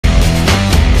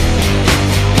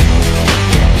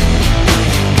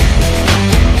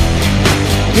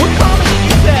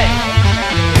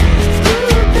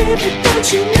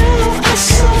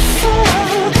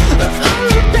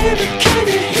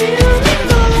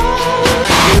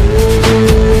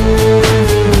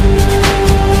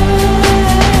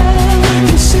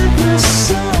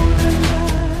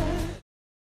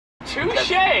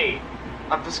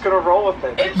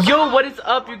Yo, what is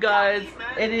up, you guys?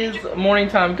 It is morning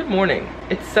time. Good morning.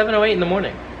 It's 7:08 in the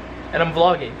morning, and I'm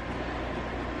vlogging.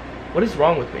 What is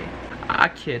wrong with me? I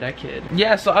kid.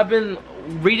 Yeah, so I've been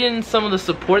reading some of the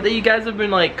support that you guys have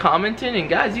been like commenting, and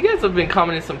guys, you guys have been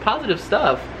commenting some positive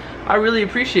stuff. I really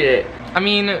appreciate it. I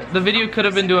mean, the video could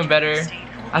have been doing better.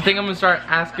 I think I'm gonna start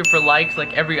asking for likes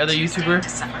like every other YouTuber.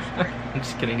 I'm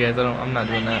just kidding, guys. I'm not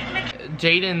doing that.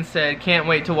 Jaden said, can't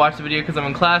wait to watch the video because I'm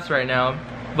in class right now,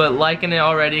 but liking it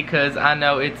already because I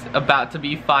know it's about to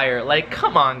be fire. Like,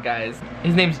 come on, guys.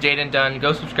 His name's Jaden Dunn.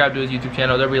 Go subscribe to his YouTube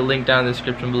channel. There'll be a link down in the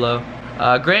description below.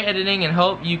 Great editing, and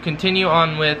hope you continue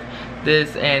on with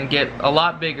this and get a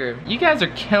lot bigger. You guys are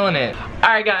killing it.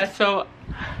 Alright, guys, so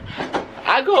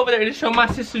I go over there to show my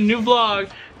sister a new vlog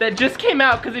that just came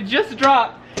out because it just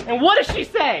dropped. And what does she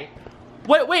say?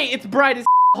 Wait, it's bright as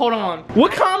hold on.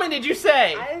 What comment did you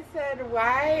say? I said,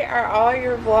 why are all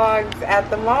your vlogs at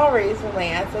the mall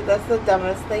recently? I said, that's the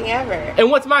dumbest thing ever. And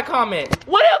what's my comment?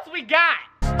 What else we got?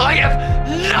 I have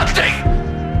nothing!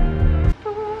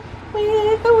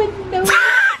 With the window.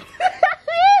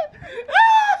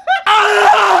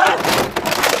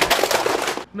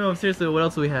 No, seriously, what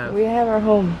else do we have? We have our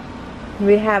home.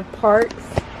 We have parks.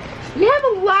 We have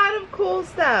a lot of cool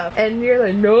stuff. And you're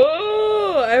like, no,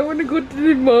 I want to go to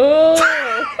the mall.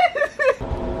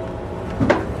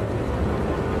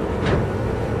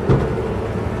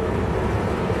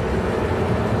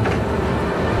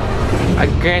 I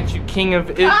grant you, King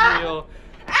of Israel.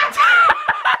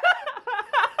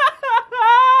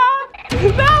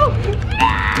 No!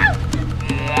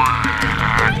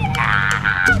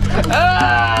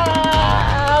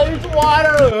 There's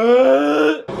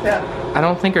water! I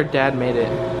don't think her dad made it.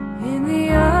 In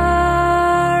the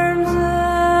arms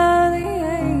of the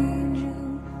angel.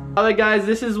 Alright, guys,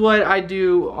 this is what I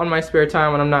do on my spare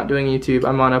time when I'm not doing YouTube.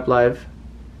 I'm on Up Live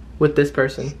with this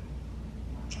person.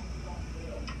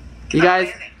 You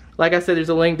guys, like I said, there's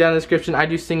a link down in the description. I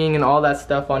do singing and all that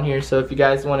stuff on here, so if you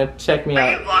guys want to check me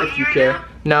out, if you care.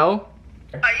 No?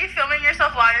 Are you filming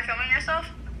yourself while you're filming yourself?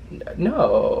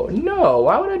 No,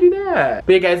 why would I do that?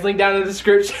 But yeah, guys, link down in the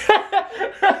description.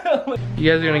 You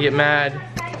guys are gonna get mad.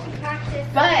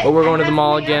 But we're going to the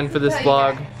mall again for this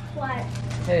vlog.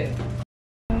 Hey.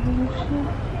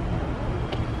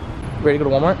 Ready to go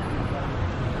to Walmart?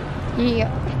 Yeah.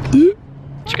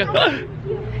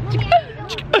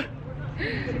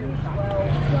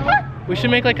 We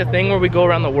should make like a thing where we go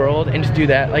around the world and just do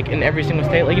that, like in every single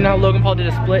state. Like, you know how Logan Paul did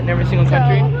a split in every single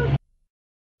country?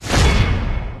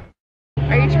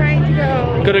 Are you trying to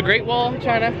go? Go to Great Wall,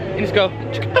 China, and just go,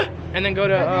 and then go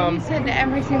to You said to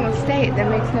every single state. That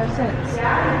makes no sense.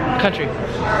 country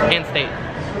and state.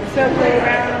 So go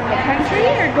around the country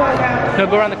or go around? No,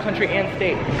 go around the country and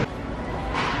state.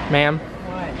 Ma'am.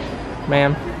 What?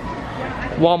 Ma'am.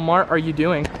 Walmart, are you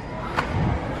doing?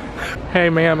 Hey,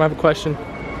 ma'am, I have a question.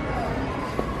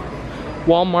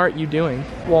 Walmart, you doing?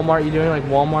 Walmart, you doing? Like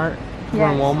Walmart? Yes.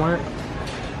 We're in Walmart?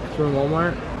 We're in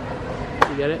Walmart?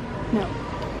 You get it? No.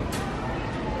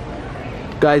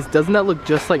 Guys, doesn't that look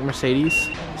just like Mercedes?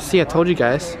 See, I told you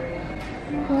guys.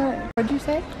 What? What'd you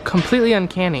say? Completely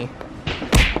uncanny.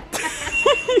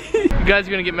 You guys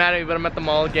are gonna get mad at me, but I'm at the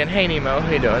mall again. Hey, Nemo, how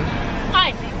you doing?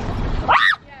 Hi.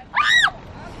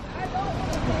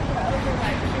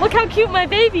 Look how cute my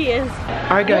baby is.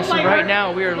 Alright guys, so right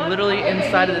now we are literally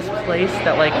inside of this place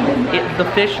that like, the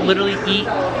fish literally eat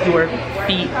your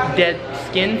feet, dead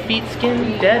skin,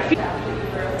 dead feet.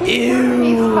 Ew.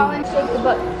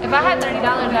 If I had $30,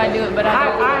 I'd do it, but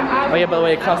I Oh yeah, by the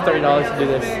way, it costs $30 to do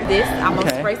this. I'm gonna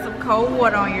Okay. spray some cold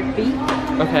water on your feet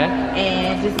Okay.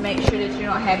 and just make sure that you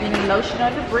don't have any lotion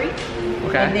or debris. And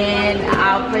Okay. then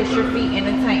I'll place your feet in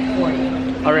a tank for you.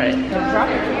 Alright. Don't drop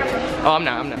your camera. Oh, I'm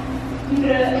not.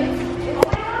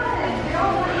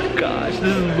 Gosh,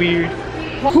 this is weird.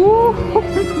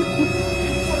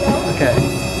 Okay.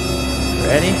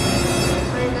 Ready?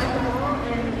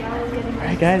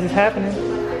 Alright guys, it's happening.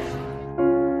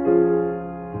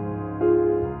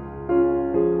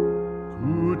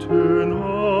 Guten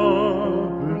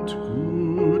Abend,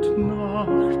 gut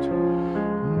Nacht,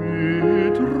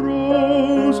 mit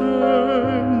Rosen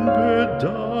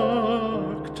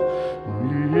bedeckt,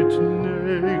 mit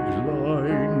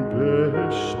Näglein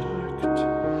besteckt,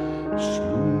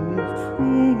 schlupf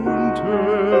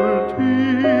unter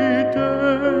die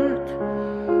Deck,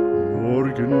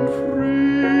 morgen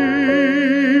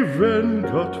früh, wenn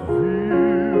Gott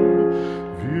will,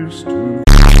 wirst du.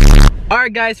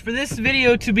 Alright guys, for this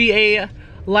video to be a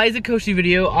Liza Koshy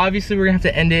video, obviously we're gonna have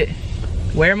to end it.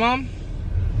 Where, Mom?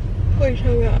 What are you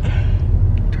talking about?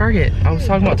 Target. I was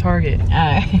talking about Target. Oh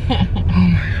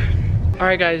my god.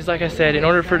 Alright guys, like I said, in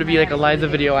order for it to be like a Liza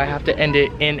video, I have to end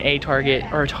it in a Target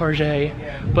or a Target.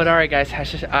 But alright guys,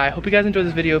 I hope you guys enjoyed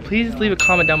this video. Please leave a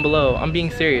comment down below. I'm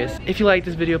being serious. If you like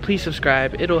this video, please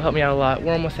subscribe. It'll help me out a lot.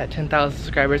 We're almost at 10,000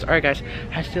 subscribers. Alright guys,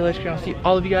 #LetsGreen. I'll see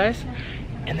all of you guys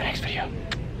in the next video.